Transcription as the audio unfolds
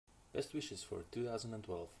Best wishes for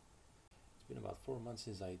 2012. It's been about 4 months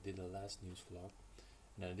since I did the last news vlog,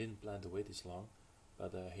 and I didn't plan to wait this long,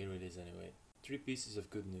 but here it is anyway. 3 pieces of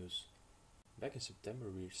good news. Back in September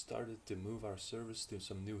we started to move our service to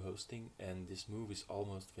some new hosting, and this move is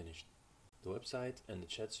almost finished. The website and the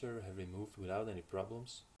chat server have been moved without any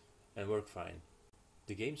problems and work fine.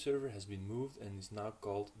 The game server has been moved and is now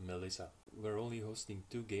called Melissa. We're only hosting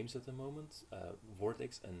 2 games at the moment,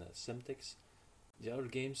 Vortex and Semtex. The other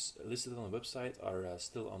games listed on the website are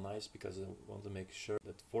still on ice because I want to make sure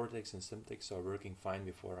that Vortex and Semtex are working fine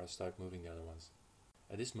before I start moving the other ones.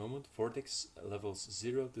 At this moment, Vortex levels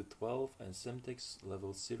 0 to 12 and Semtex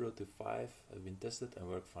levels 0 to 5 have been tested and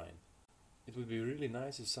work fine. It would be really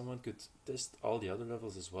nice if someone could test all the other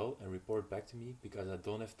levels as well and report back to me, because I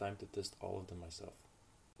don't have time to test all of them myself.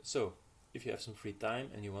 So, if you have some free time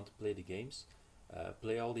and you want to play the games,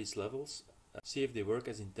 play all these levels, see if they work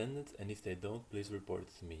as intended, and if they don't, please report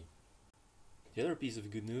it to me. The other piece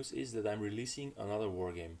of good news is that I'm releasing another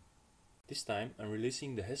wargame. This time I'm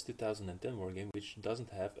releasing the HES 2010 wargame, which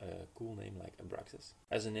doesn't have a cool name like Abraxas.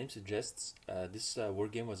 As the name suggests, this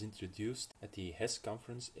wargame was introduced at the HES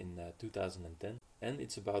conference in 2010, and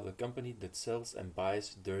it's about a company that sells and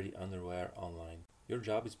buys dirty underwear online. Your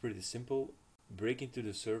job is pretty simple: break into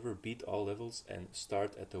the server, beat all levels, and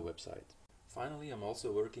start at the website. Finally, I'm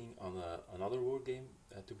also working on another wargame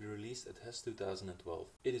to be released at HES 2012.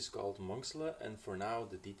 It is called monxla, and for now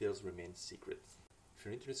the details remain secret. If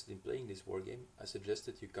you're interested in playing this wargame, I suggest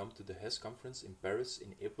that you come to the HES conference in Paris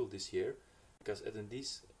in April this year, because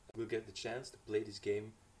attendees will get the chance to play this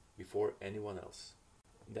game before anyone else.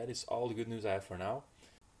 That is all the good news I have for now.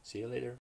 See you later.